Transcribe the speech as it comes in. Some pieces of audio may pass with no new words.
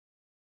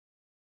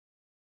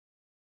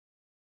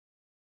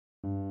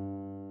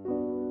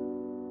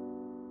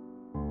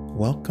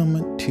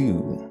Welcome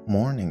to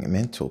Morning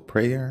Mental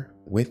Prayer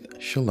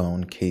with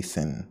Shalom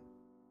Kaysen.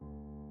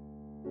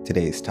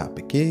 Today's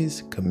topic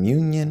is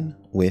Communion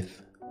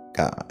with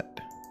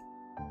God.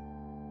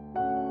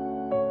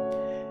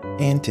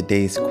 And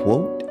today's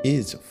quote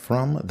is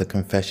from the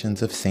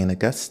Confessions of St.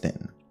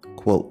 Augustine.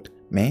 Quote,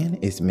 "Man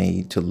is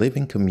made to live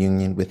in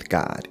communion with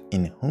God,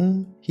 in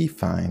whom he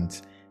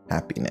finds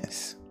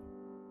happiness."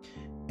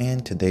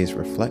 And today's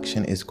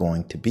reflection is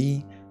going to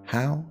be,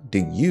 how do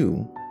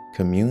you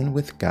commune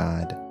with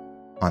God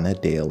on a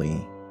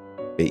daily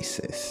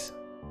basis?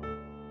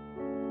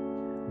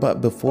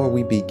 But before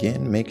we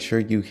begin, make sure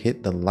you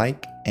hit the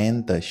like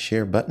and the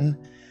share button.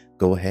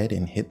 Go ahead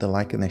and hit the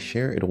like and the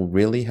share. It'll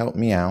really help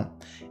me out,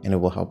 and it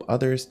will help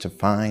others to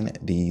find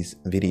these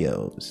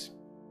videos.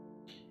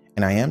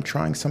 And I am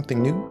trying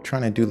something new,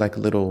 trying to do like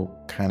a little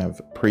kind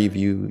of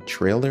preview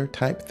trailer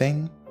type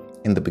thing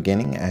in the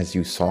beginning, as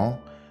you saw,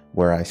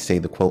 where I say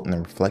the quote and the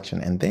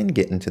reflection and then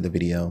get into the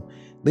video.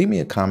 Leave me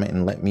a comment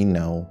and let me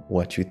know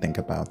what you think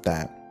about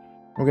that.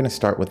 We're going to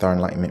start with our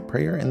enlightenment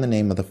prayer in the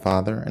name of the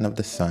Father, and of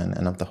the Son,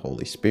 and of the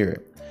Holy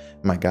Spirit.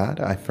 My God,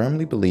 I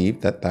firmly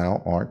believe that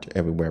thou art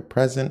everywhere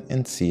present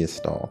and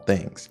seest all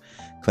things.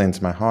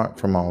 Cleanse my heart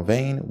from all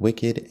vain,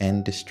 wicked,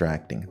 and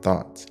distracting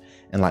thoughts.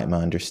 Enlighten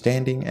my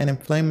understanding and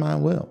inflame my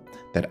will,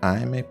 that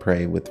I may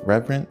pray with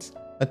reverence,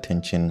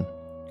 attention,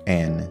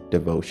 and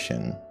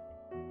devotion.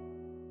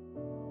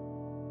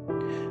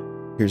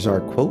 Here's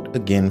our quote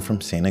again from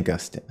St.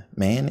 Augustine.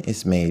 Man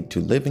is made to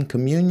live in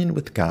communion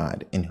with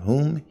God, in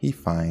whom he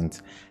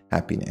finds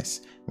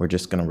happiness. We're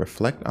just going to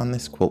reflect on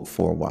this quote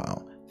for a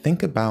while.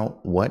 Think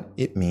about what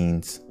it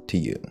means to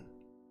you.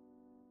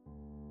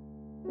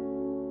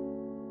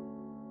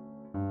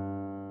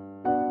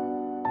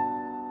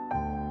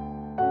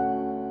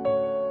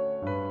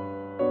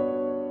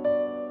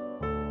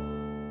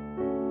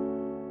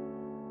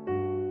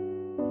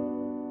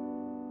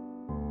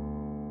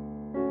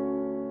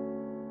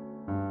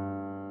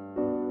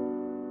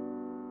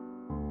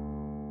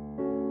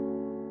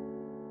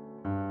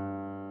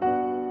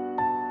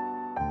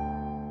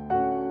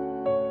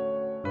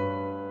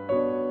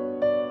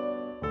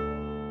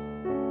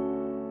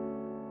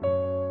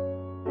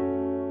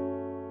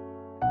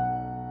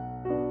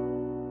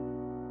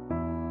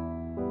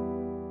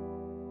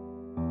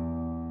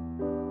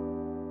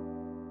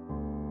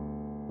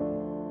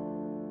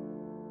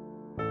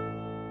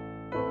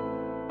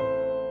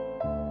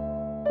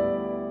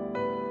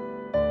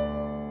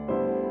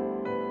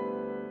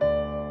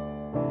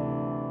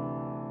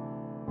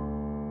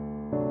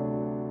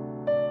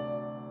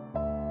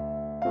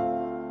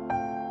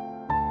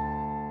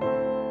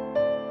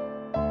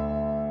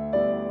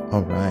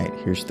 All right,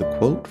 here's the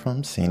quote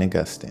from St.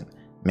 Augustine.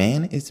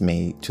 Man is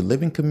made to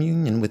live in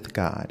communion with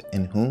God,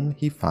 in whom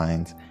he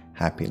finds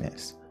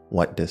happiness.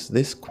 What does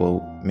this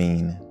quote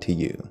mean to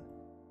you?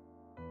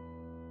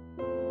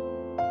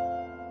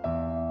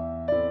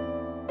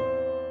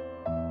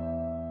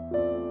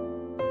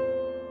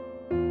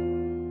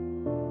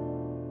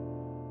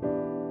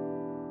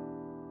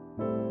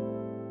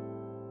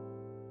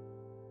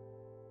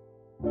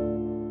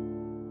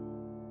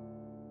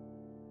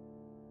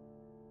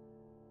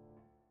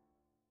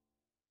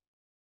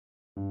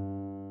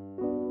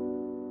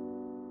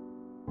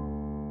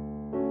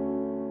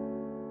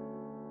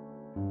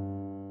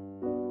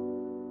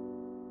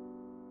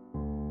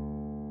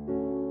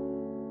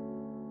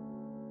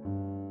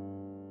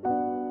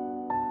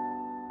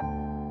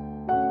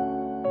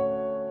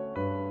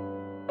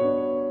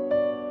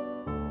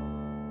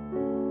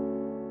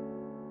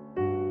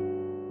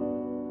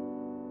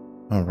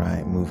 All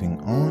right, moving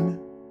on.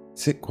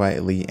 Sit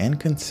quietly and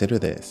consider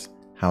this.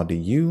 How do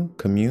you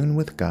commune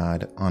with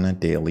God on a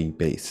daily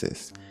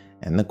basis?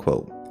 And the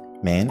quote,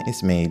 man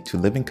is made to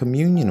live in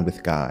communion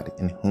with God,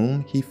 in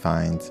whom he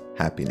finds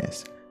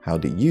happiness. How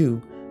do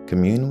you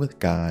commune with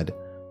God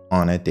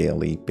on a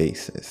daily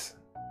basis?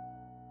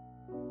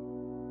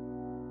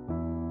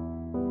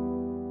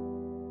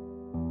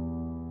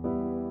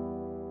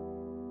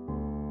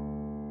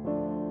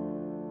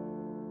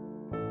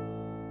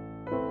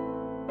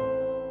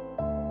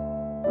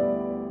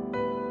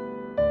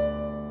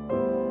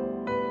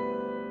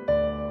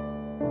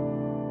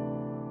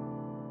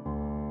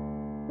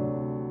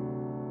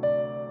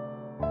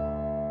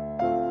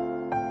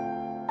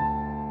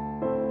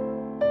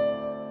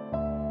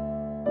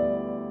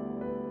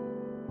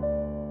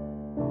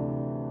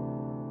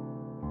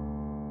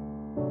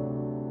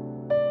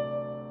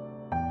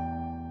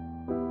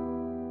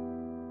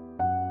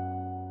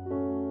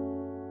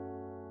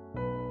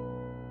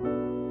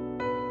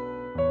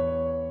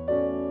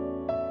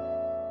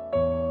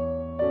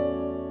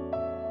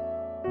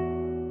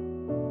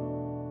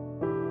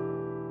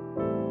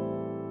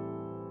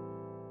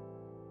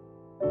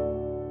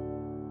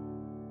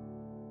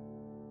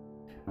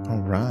 All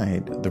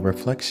right, the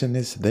reflection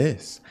is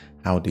this.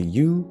 How do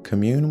you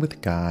commune with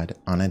God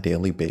on a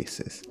daily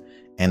basis?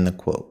 And the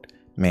quote,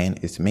 man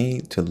is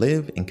made to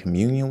live in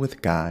communion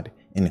with God,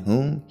 in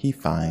whom he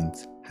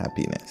finds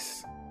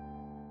happiness.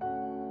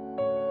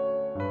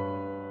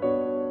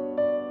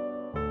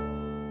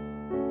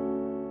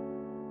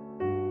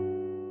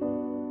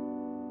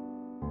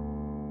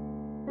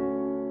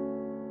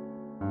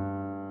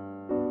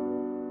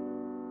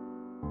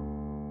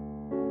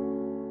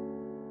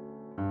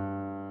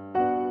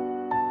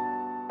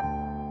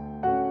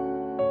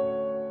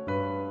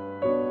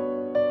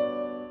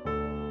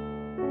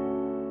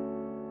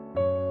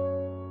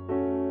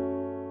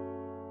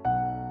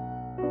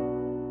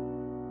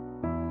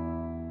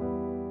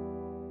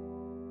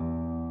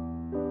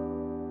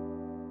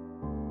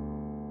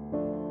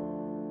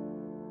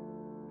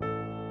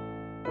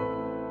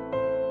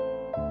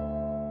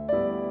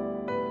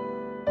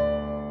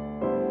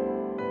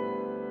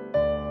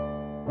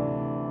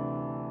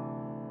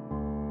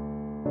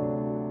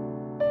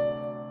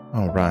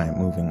 All right,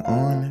 moving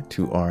on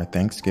to our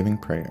Thanksgiving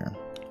prayer.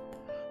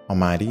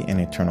 Almighty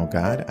and eternal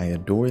God, I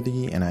adore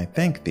thee and I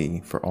thank thee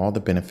for all the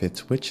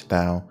benefits which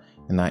thou,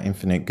 in thy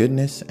infinite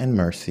goodness and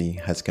mercy,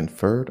 has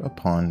conferred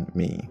upon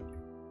me.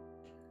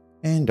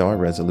 And our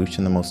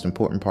resolution, the most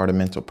important part of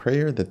mental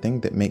prayer, the thing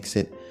that makes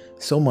it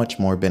so much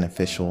more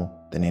beneficial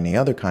than any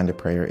other kind of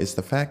prayer, is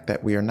the fact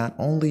that we are not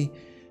only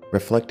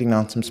reflecting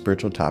on some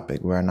spiritual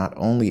topic, we are not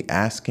only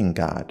asking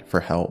God for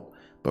help,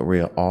 but we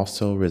are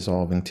also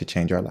resolving to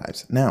change our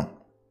lives. Now,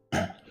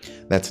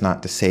 that's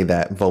not to say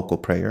that vocal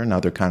prayer and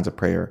other kinds of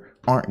prayer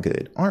aren't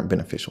good, aren't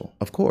beneficial.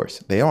 Of course,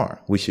 they are.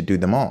 We should do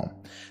them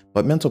all.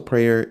 But mental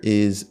prayer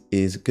is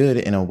good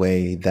in a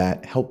way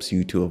that helps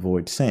you to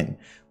avoid sin.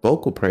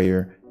 Vocal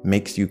prayer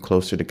makes you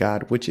closer to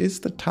God, which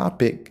is the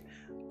topic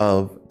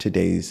of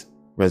today's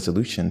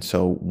resolution.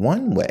 So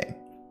one way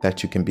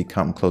that you can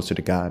become closer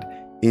to God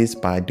is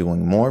by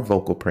doing more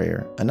vocal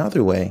prayer.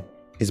 Another way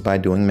is by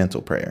doing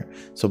mental prayer.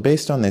 So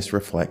based on this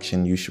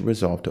reflection, you should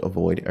resolve to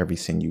avoid every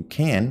sin you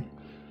can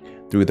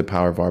through the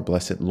power of our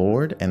blessed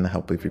Lord and the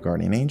help of your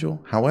guardian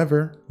angel.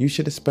 However, you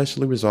should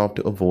especially resolve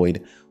to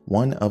avoid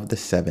one of the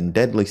 7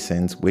 deadly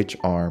sins, which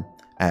are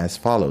as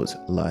follows: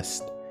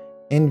 lust,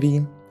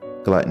 envy,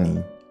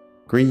 gluttony,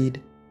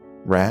 greed,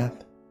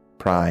 wrath,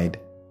 pride,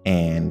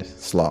 and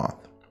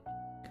sloth.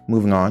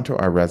 Moving on to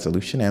our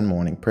resolution and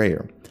morning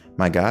prayer.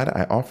 My God,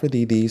 I offer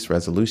thee these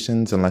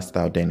resolutions, unless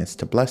thou deignest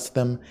to bless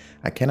them,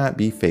 I cannot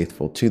be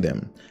faithful to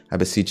them. I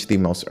beseech thee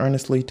most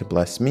earnestly to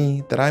bless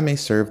me, that I may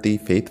serve thee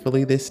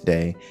faithfully this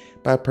day,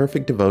 by a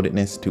perfect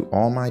devotedness to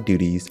all my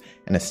duties,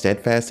 and a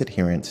steadfast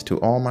adherence to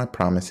all my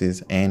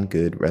promises and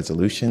good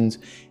resolutions,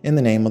 in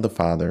the name of the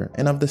Father,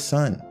 and of the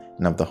Son,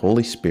 and of the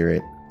Holy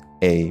Spirit.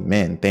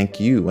 Amen. Thank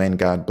you, and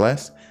God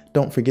bless.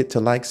 Don't forget to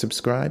like,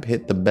 subscribe,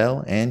 hit the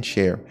bell, and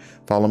share.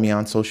 Follow me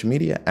on social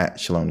media at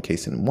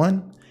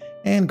ShalomKaysen1.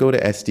 And go to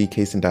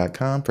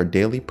sdkaysen.com for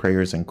daily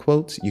prayers and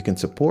quotes. You can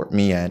support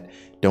me at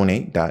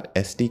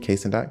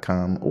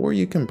donate.sdkaysen.com, or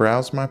you can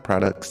browse my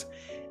products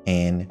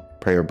and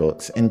prayer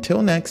books.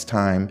 Until next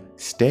time,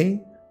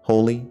 stay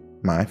holy,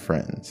 my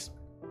friends.